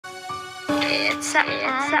Fly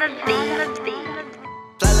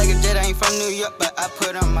like a jet, I ain't from New York, but I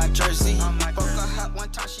put on my jersey. One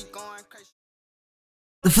time she going crazy.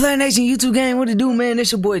 The Flare Nation YouTube gang, what it do, man?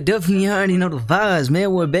 It's your boy Duffy, and you already know the vibes,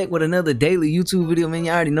 man. We're back with another daily YouTube video, man.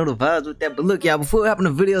 You already know the vibes with that. But look, y'all, before we hop on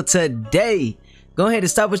the video today, go ahead and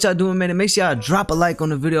stop what y'all doing, man, and make sure y'all drop a like on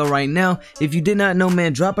the video right now. If you did not know,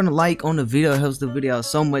 man, dropping a like on the video helps the video out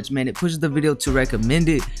so much, man. It pushes the video to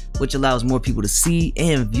recommended, which allows more people to see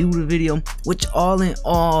and view the video, which all in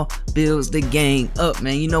all builds the gang up,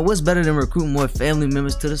 man. You know what's better than recruiting more family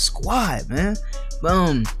members to the squad, man?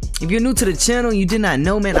 If you're new to the channel, you did not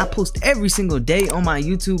know, man, I post every single day on my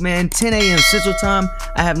YouTube, man, 10 a.m. Central Time.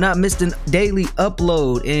 I have not missed a daily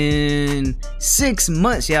upload in 6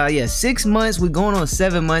 months, y'all. Yeah, 6 months. We're going on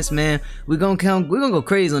 7 months, man. We're gonna go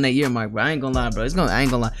crazy on that year mark, bro. I ain't gonna lie, bro. I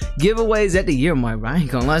ain't gonna lie. Giveaways at the year mark, bro. I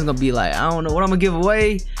ain't gonna lie. It's gonna be like, I don't know what I'm gonna give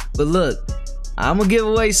away, but look, I'm gonna give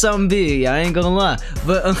away something big, I ain't gonna lie.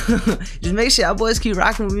 But just make sure y'all boys keep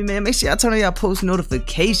rocking with me, man. Make sure y'all turn on y'all post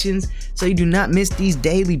notifications so you do not miss these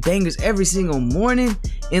daily bangers every single morning.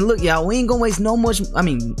 And look, y'all, we ain't gonna waste no more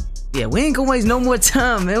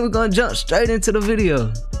time, man. We're gonna jump straight into the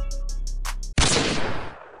video.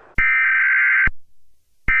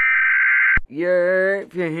 Yeah,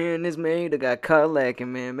 if you're hearing this, man, you done got caught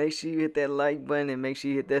lacking, man. Make sure you hit that like button and make sure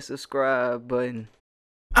you hit that subscribe button.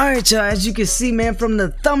 Alright, y'all, as you can see, man, from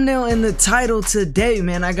the thumbnail and the title today,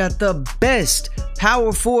 man, I got the best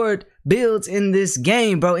power forward builds in this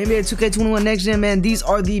game, bro. NBA 2K21 Next Gen, man, these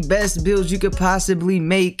are the best builds you could possibly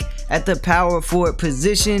make at the power forward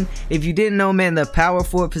position. If you didn't know, man, the power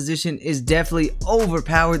forward position is definitely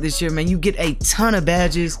overpowered this year, man. You get a ton of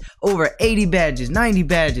badges, over 80 badges, 90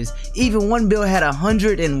 badges. Even one build had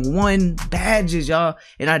 101 badges, y'all.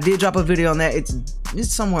 And I did drop a video on that. It's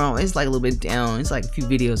somewhere on, it's like a little bit down. It's like a few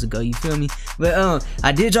videos ago, you feel me? But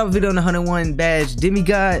I did drop a video on the 101 badge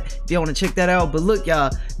demigod if y'all want to check that out. But look, y'all,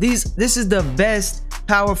 this is the best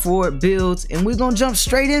power forward builds, and we're gonna jump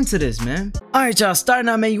straight into this, man. All right, y'all, starting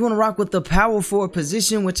out, man, you want to rock with the power forward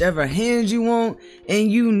position, whichever hands you want. And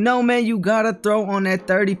you know, man, you gotta throw on that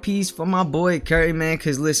 30 piece for my boy Curry, man,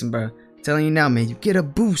 because listen, bro, I'm telling you now, man, you get a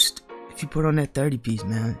boost if you put on that 30 piece,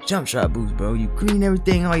 man. Jump shot boost, bro. You green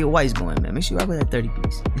everything, all your whites going, man. Make sure you rock with that 30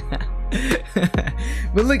 piece.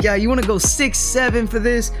 But look, y'all, you want to go 6'7" for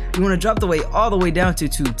this. You want to drop the weight all the way down to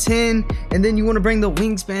 210, and then you want to bring the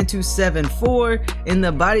wingspan to 7'4", and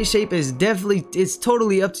the body shape is definitely, it's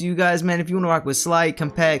totally up to you guys, man. If you want to rock with slight,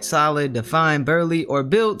 compact, solid, defined, burly, or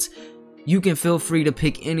built, you can feel free to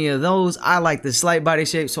pick any of those. I like the slight body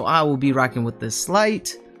shape, so I will be rocking with the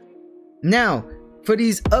slight. Now, for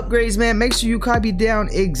these upgrades, man, make sure you copy down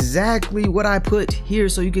exactly what I put here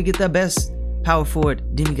so you can get the best power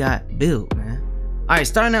forward demigod build, man. All right,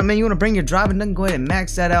 starting out, man, you want to bring your driving dunk, go ahead and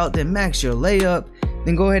max that out, then max your layup,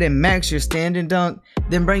 then go ahead and max your standing dunk,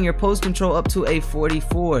 then bring your post control up to a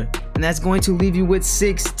 44, and that's going to leave you with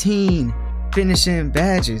 16 finishing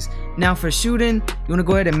badges. Now for shooting, you want to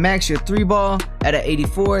go ahead and max your 3-ball at an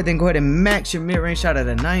 84, then go ahead and max your mid-range shot at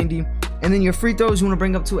a 90, and then your free throws you want to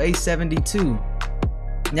bring up to a 72.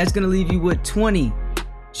 And that's going to leave you with 20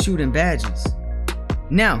 shooting badges.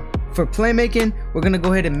 Now, for playmaking, we're going to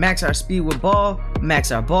go ahead and max our speed with ball,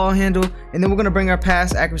 max our ball handle, and then we're going to bring our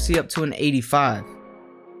pass accuracy up to an 85.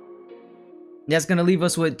 That's going to leave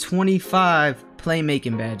us with 25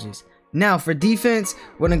 playmaking badges. Now, for defense,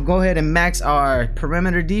 we're going to go ahead and max our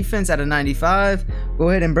perimeter defense at a 95. Go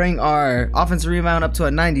ahead and bring our offensive rebound up to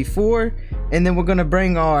a 94. And then we're going to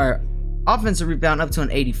bring our offensive rebound up to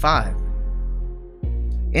an 85.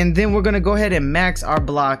 And then we're going to go ahead and max our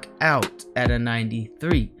block out at a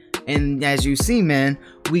 93. And as you see, man,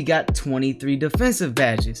 we got 23 defensive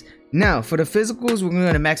badges. Now, for the physicals, we're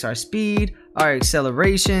going to max our speed, our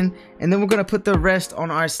acceleration, and then we're going to put the rest on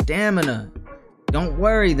our stamina. Don't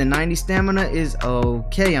worry, the 90 stamina is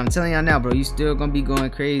okay. I'm telling y'all now, bro, you still going to be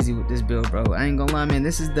going crazy with this build, bro. I ain't going to lie, man.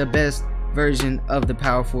 This is the best version of the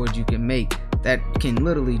power forward you can make that can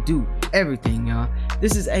literally do everything, y'all.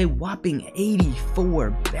 This is a whopping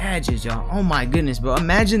 84 badges, y'all. Oh my goodness, bro.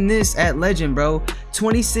 Imagine this at Legend, bro.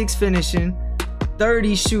 26 finishing,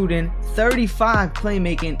 30 shooting, 35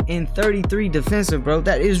 playmaking, and 33 defensive, bro.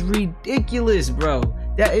 That is ridiculous, bro.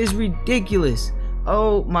 That is ridiculous.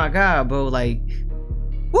 Oh my god, bro. Like,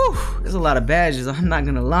 whew, there's a lot of badges, I'm not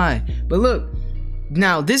gonna lie. But look,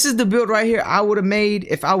 now this is the build right here I would have made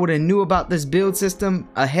if I would have knew about this build system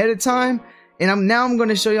ahead of time. And I'm going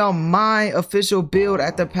to show y'all my official build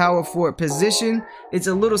at the power forward position. It's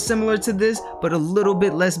a little similar to this, but a little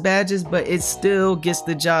bit less badges, but it still gets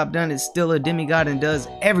the job done. It's still a demigod and does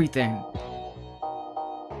everything.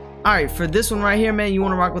 Alright, for this one right here, man, you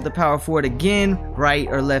want to rock with the power forward again, right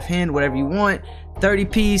or left hand, whatever you want. 30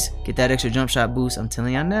 piece, get that extra jump shot boost. I'm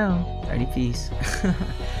telling y'all now, 30 piece.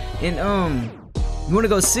 And you want to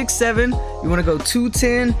go 6'7", you want to go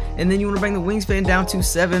 210, and then you want to bring the wingspan down to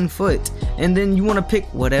 7 foot. And then you want to pick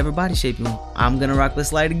whatever body shape you want. I'm gonna rock this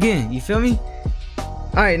slide again, you feel me?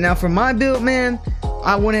 Alright, now for my build, man,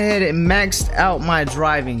 I went ahead and maxed out my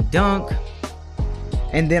driving dunk.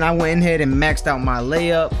 And then I went ahead and maxed out my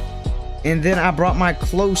layup. And then I brought my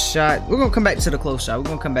close shot. We're gonna come back to the close shot. We're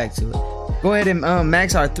gonna come back to it. Go ahead and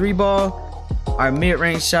max our 3-ball, our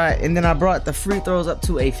mid-range shot, and then I brought the free throws up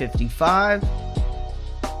to a 55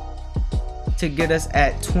 to get us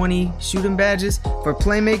at 20 shooting badges. For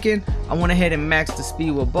playmaking, I went ahead and maxed the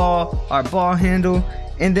speed with ball, our ball handle,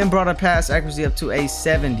 and then brought our pass accuracy up to a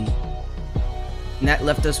 70. And that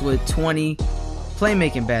left us with 20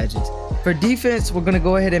 playmaking badges. For defense, we're gonna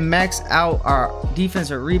go ahead and max out our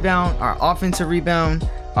defensive rebound, our offensive rebound,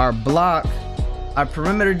 our block, our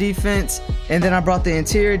perimeter defense, and then I brought the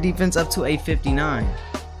interior defense up to a 59.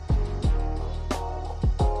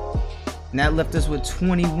 And that left us with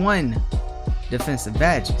 21 defensive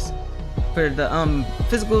badges. For the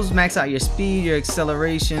physicals, max out your speed, your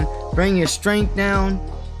acceleration, bring your strength down,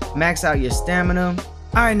 max out your stamina.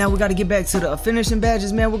 Alright, now we got to get back to the finishing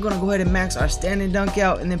badges, man. We're going to go ahead and max our standing dunk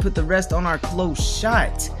out and then put the rest on our close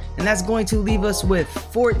shot. And that's going to leave us with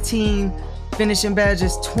 14 finishing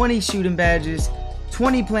badges, 20 shooting badges,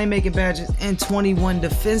 20 playmaking badges, and 21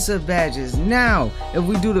 defensive badges. Now, if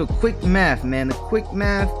we do the quick math, man,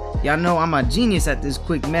 y'all know I'm a genius at this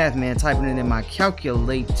quick math, man, typing it in my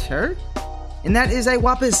calculator. And that is a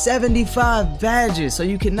whopping 75 badges. So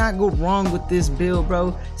you cannot go wrong with this build,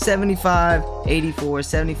 bro. 75, 84,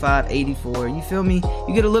 75, 84. You feel me?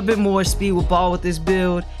 You get a little bit more speed with ball with this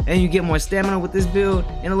build, and you get more stamina with this build,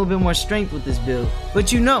 and a little bit more strength with this build.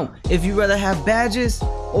 But you know, if you rather have badges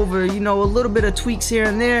over, you know, a little bit of tweaks here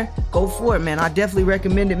and there, go for it, man. I definitely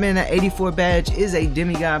recommend it, man. That 84 badge is a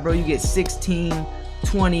demigod, bro. You get 16,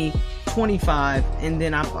 20, 25, and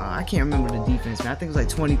then I can't remember the defense, man. I think it was like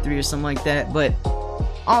 23 or something like that. But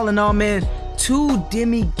all in all, man, 2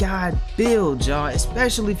 demigod builds, y'all,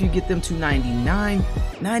 especially if you get them to 99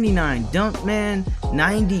 dunk, man,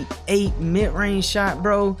 98 mid-range shot,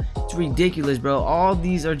 bro. It's ridiculous, bro. All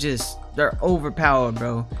these are just, they're overpowered,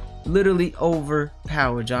 bro. Literally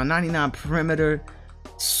overpowered, y'all. 99 perimeter.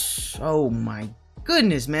 Oh my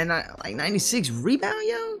goodness, man. Like 96 rebound,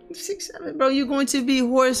 yo. 6'7", bro. You're going to be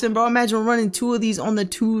horsing, bro. Imagine running 2 of these on the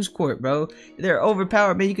twos court, bro. They're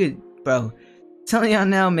overpowered, man. You could, bro. Telling y'all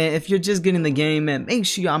now, man, if you're just getting the game, man, make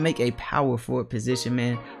sure y'all make a power forward position,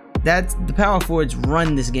 man. That's the power forwards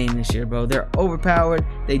run this game this year, bro. They're overpowered.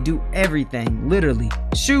 They do everything, literally.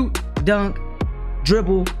 Shoot, dunk,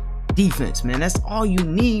 dribble, defense, man. That's all you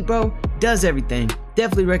need, bro. Does everything.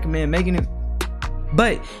 Definitely recommend making it.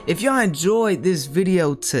 But if y'all enjoyed this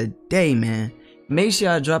video today, man, make sure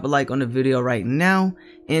y'all drop a like on the video right now,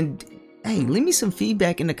 and hey, leave me some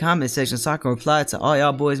feedback in the comment section so I can reply to all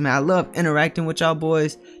y'all boys, man. I love interacting with y'all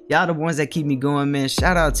boys. Y'all the ones that keep me going, man.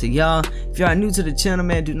 Shout out to y'all. If y'all are new to the channel,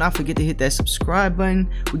 man, do not forget to hit that subscribe button.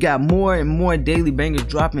 We got more and more daily bangers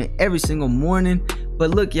dropping every single morning.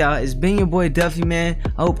 But look, y'all, it's been your boy Duffy, man.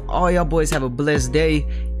 I hope all y'all boys have a blessed day,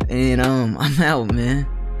 and I'm out, man.